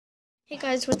Hey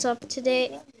guys, what's up?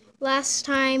 Last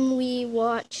time we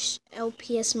watched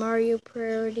LPS Mario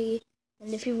parody,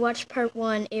 and if you watched part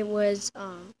 1, it was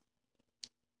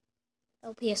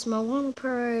LPS Mario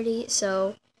parody.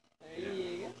 So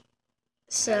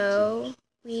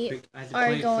we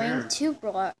are going to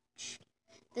watch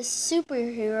the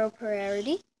superhero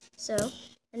parody.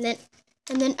 And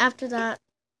then after that,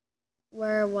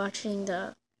 we're watching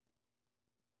the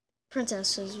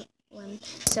princesses one.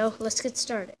 So let's get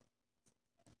started.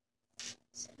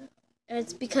 And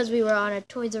it's because we were on a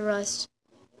Toys R Us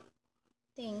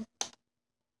thing.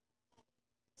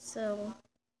 So,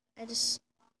 This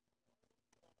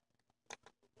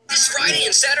Friday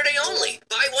and Saturday only.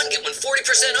 Buy one, get one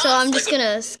 40% off. So I'm just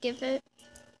gonna skip it.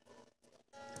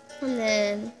 And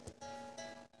then...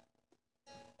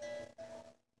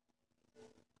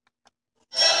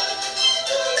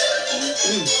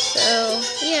 So,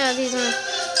 yeah, these are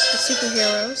the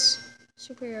superheroes.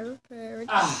 Superhero parody.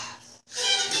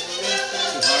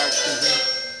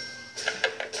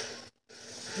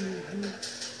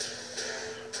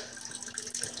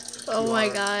 Oh my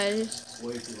god.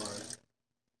 Way too hard.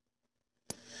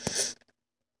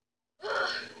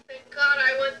 Thank God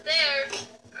I went there.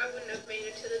 I wouldn't have made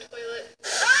it to the toilet.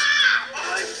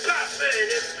 I'm Batman,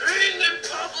 and peeing in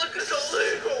public is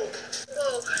illegal.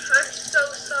 Whoa, I'm so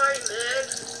sorry, man.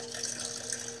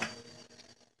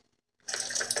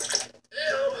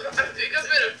 Ew, I think a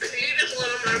bit of pee just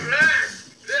went on my back.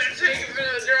 Better take it to the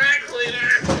dry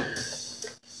cleaner.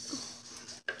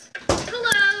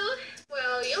 Hello.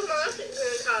 Well, your mom is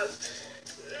going to cost,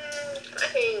 I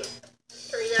think,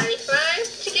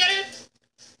 $3.95 to get it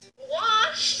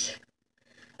washed.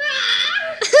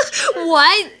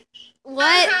 What?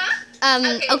 What?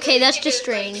 Uh-huh. Okay, that's just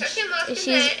strange.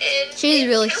 She's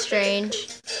really strange.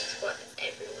 That's what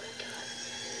everyone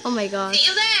does. Oh my gosh.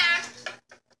 See you there.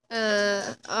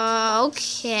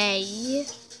 Okay.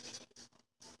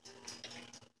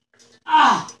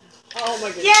 Oh my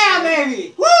god. Yeah,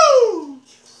 baby! Woo!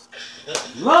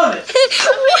 Love it!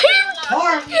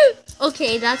 Hard.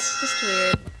 Okay, that's just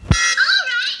weird.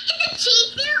 Alright, it's a cheat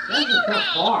deal anyway.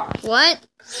 What?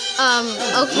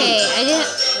 Okay,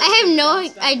 I have no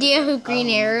idea who Green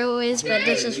Arrow is, but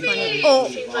this is funny. Oh.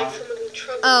 Seems like someone's in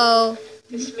trouble. Oh.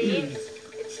 This means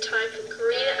it's time for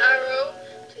Green Arrow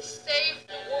to save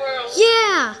the world.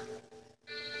 Yeah.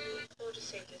 We'll just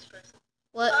save this person.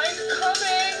 What? I'm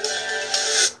coming.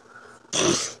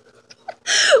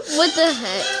 What the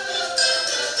heck?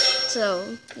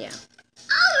 So, yeah.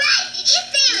 Alright, did you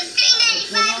say it was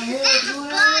 $3.95? That's a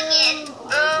bargain.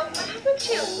 What happened to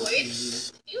your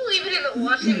voice? You leave it in the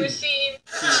washing machine.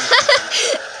 Wow,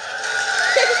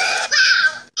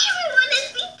 everyone has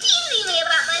been teasing me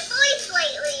about my voice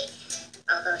lately.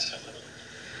 I'll go check it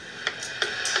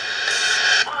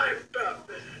I'm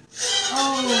Batman. Oh.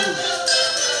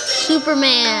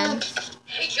 Superman.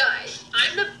 Hey guys,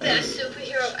 I'm the best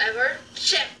superhero ever.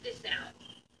 Check this out.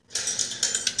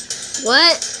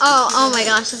 What? Oh my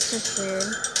gosh, that's just weird.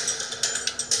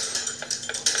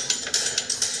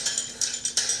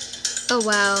 Oh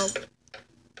wow.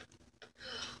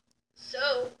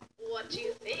 So, what do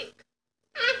you think?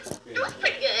 was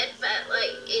pretty good, but,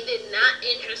 it did not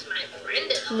interest my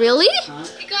friend at all. Really?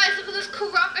 Hey guys, look at this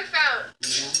cool rock I found.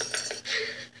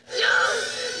 No!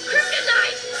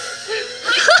 Kryptonite!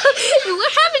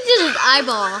 What happened to his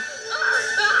eyeball?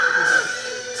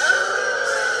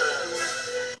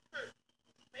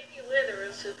 Maybe we're the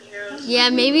real superheroes. Yeah,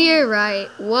 maybe you're right.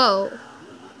 Whoa.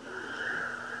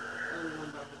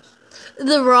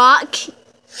 The Rock.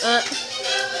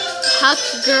 Huck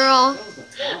Girl.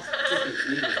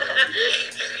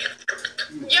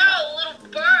 Yo, little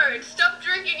bird, stop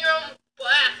drinking your own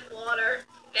bath water.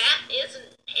 That is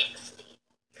nasty.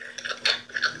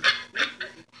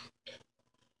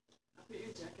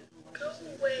 Go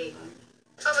away.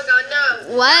 Oh my god, no.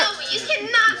 What? No, you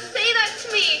cannot say that to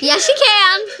me. Yeah, she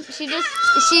can.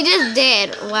 She just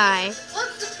did. Why?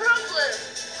 What's the problem?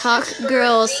 Huck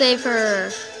Girl, save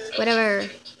her. Whatever.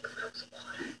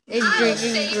 It's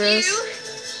drinking gross.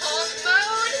 Hulk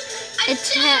mode.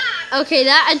 Attack. Okay,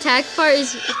 that attack part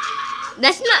is.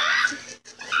 That's not. I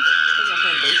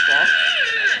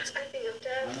think I'm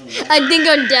dead. I think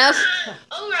I'm deaf.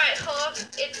 Alright, Hulk.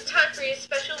 It's time for your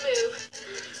special move.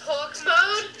 Hulk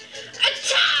mode.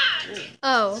 Attack!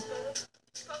 Oh.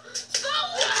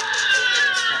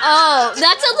 Oh,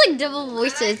 that sounds like double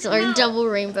voices or double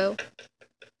rainbow.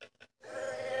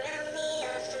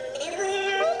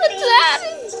 What's that?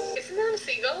 Isn't that a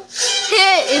seagull?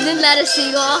 Hey, isn't that a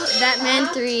seagull? Batman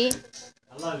 3.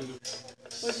 I love you.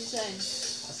 What'd you say? I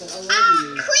said I love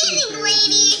you. Cleaning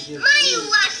lady, my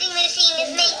washing machine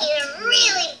is making a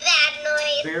really bad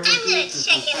I'm gonna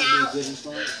check it out.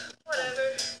 Whatever.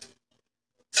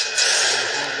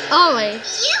 Oh my. You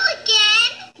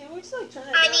again? Can we just like turn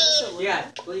it I down just a mean- little?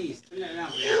 Yeah, please. Turn that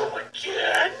down.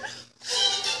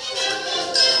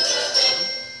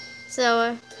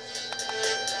 So,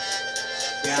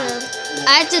 Yeah. so I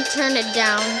had to turn it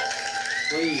down.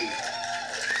 Please.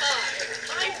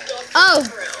 Hi, I'm Dr. Oh.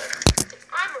 Krill.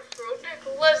 I'm a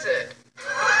Frodig lizard.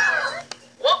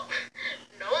 Well,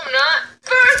 no, I'm not.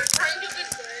 First prank of the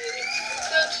day.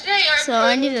 So today I'm So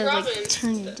I need to Robin, like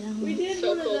turn it down. We did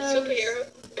one of so-called those. superhero.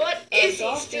 But is he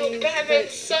golf still things,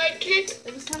 Batman's but- sidekick?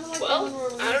 It was kind of like Well, the one where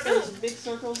we I don't had know. those big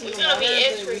circles in We're the gonna water, be but it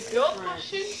answering was your different.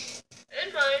 questions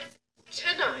and mine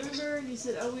tonight. Remember, you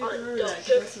said, oh, we On remember that Dr.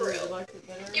 because that's the way I Frill. liked it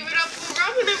better. Give it up for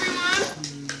Robin, everyone.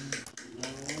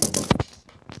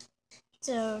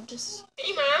 So just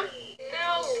Hey, Mom.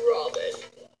 Now, Robin.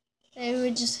 I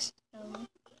would just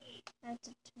have to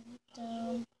turn it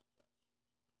down.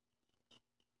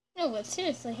 No, but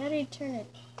seriously, how do you turn it?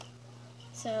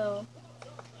 So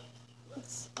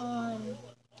it's on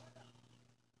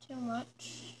too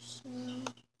much. So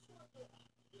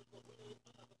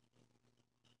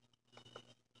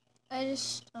I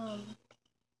just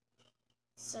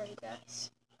sorry guys.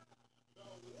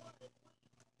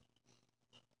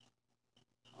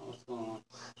 Oh, what's going on?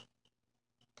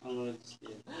 I don't know what this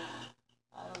is.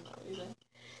 I don't know either.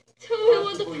 Tell me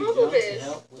what the Before you problem jump, is.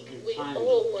 help with your We timing.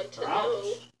 all want to Or know.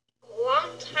 ouch. A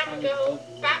long time ago,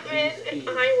 Batman and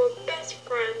I were best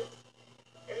friends.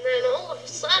 And then all of a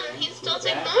sudden, he starts What's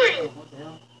that? ignoring What the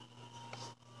hell?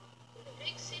 the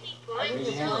big city I blind think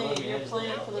to you're Yeah. playing, you're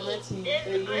playing for the red team. There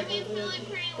And you I've go. been feeling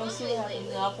pretty Go see lonely what happens. lately.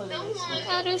 And I'll play the No next one one.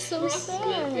 That is so trusts me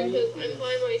sad. because I'm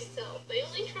by myself. They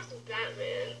only trust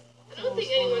Batman. I don't think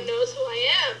anyone knows who I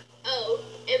am. Oh,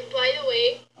 and by the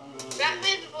way,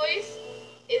 Batman's voice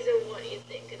isn't what you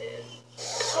think it is.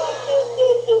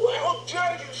 How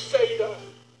dare you say that?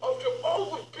 After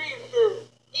all we've been through,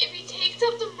 If he takes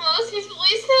up the most, his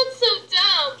voice sounds so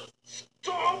dumb.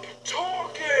 stop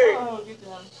talking! Oh, good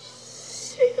job.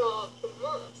 Take off the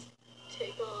mask.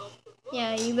 Take off the mask.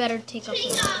 Yeah, you better take off the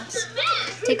Take off mask. the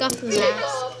mask. Take off the Take mask.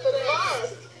 off the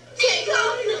mask. Take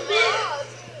off the mask.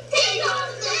 Take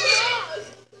off the mask.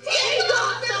 Take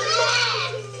off the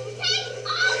mask. Take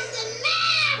off the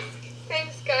mask.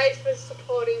 Thanks, guys, for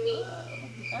supporting me.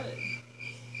 Got it.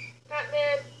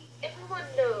 Batman, everyone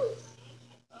knows.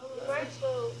 You might as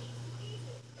well.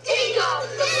 Take off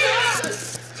the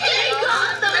mask. Take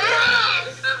off the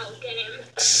mask. I'll get him.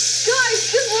 Guys,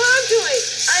 this is what I'm doing.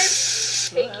 I'm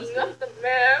taking off the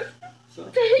mask. So,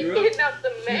 you're Taking up. off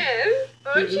the mask.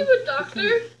 Aren't you a doctor?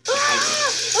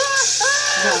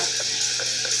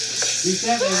 Beat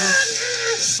that,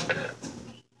 baby.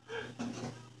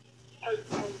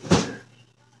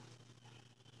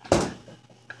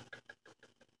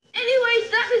 Anyways,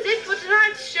 that is it for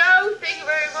tonight's show. Thank you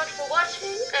very much for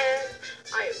watching, and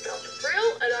I am Dr.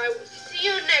 Frill, and I will see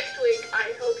you next week.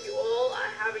 I hope you all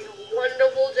are having a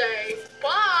wonderful day.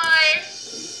 Bye!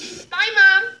 Bye,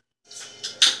 Mom!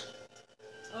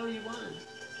 Oh, you won.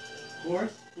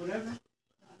 Fourth, whatever. Robin,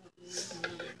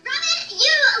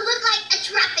 you look like a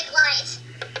traffic light.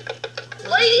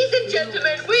 Ladies and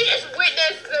gentlemen, we just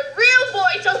witnessed the real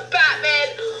voice of Batman.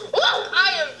 Oh,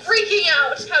 I am freaking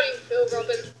out. How do you feel,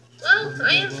 Robin? Well,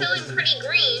 I am feeling pretty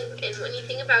green, and when you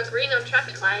think about green on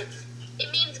traffic lights,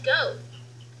 it means go.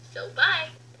 So, bye.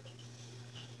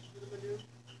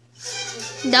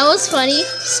 That was funny.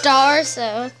 Star,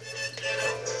 so.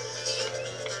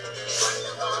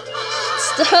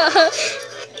 Star.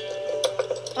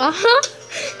 Uh-huh.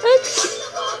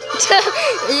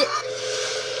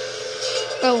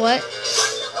 Oh, what?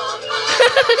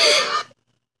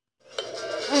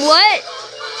 What?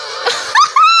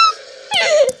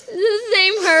 The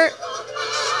same hurt.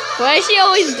 Why is she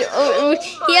always do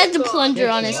he has the plunger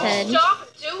on his head. Stop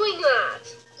doing that.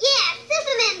 Yeah,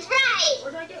 Superman's right.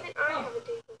 Where did I get it? I have a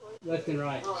deeper voice. Left and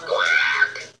right.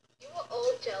 Squawk. You are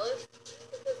all jealous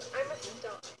because I'm a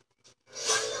star.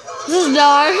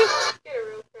 Star. Get a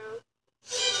real crown.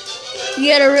 You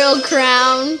get a real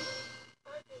crown.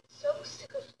 I've been so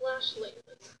sick of Flash lately.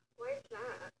 Why is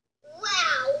that?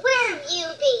 Wow, where have you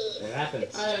been? It happened.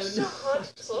 It's just so hard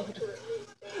to talk to him these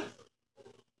days.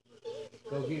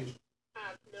 Go again.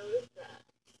 I've noticed that.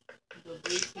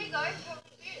 Hey guys, how was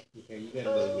it? Okay, you gotta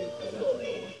go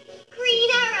again. Green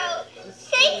Arrow,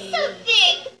 say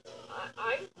something.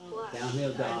 I'm Flash.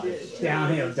 Downhill dodge.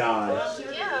 Downhill dodge.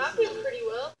 Yeah, I've been pretty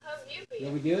well. How have you You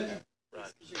been? want me to do it?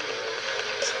 What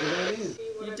do I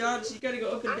do? You dodge, you gotta go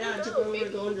up and down, jump know, over maybe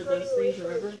and go under you those run away things,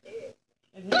 from remember? it.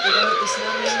 And hit the guy with the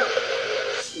snowman.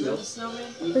 You know the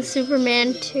snowman? The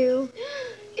Superman 2.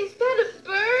 Is that a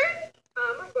bird?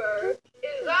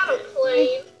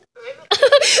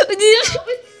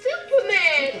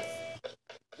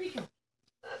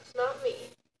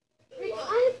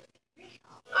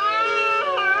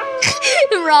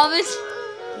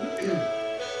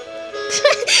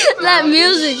 That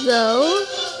music though.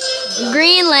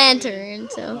 Green Lantern.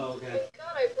 So. Oh, okay.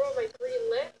 God, I brought my green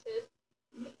lantern.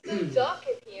 It's so dark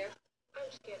in here.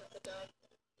 I'm scared of the dark.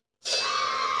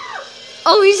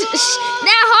 Oh, he's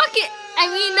that Hawkeye. I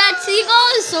mean, that seagull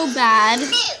is so bad.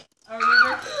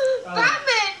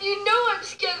 Batman, you know I'm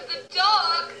scared of the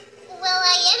dark. Well,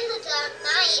 I am the Dark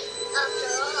Knight, after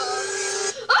all.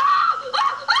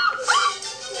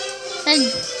 And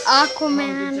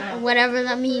Aquaman, or whatever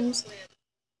that means.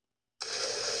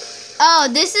 Oh,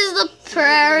 this is the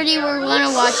parody we're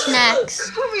gonna watch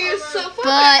next. Cover yourself up.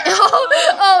 But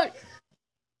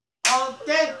Oh,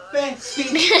 that fancy.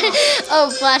 oh,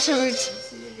 Flash alert.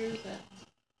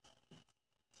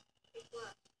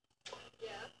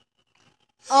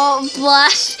 Oh,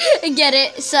 Flash, get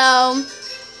it. So,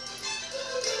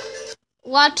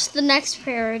 watch the next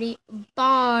parody.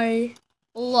 Bye.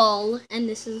 Lol. And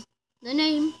this is the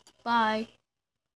name. Bye.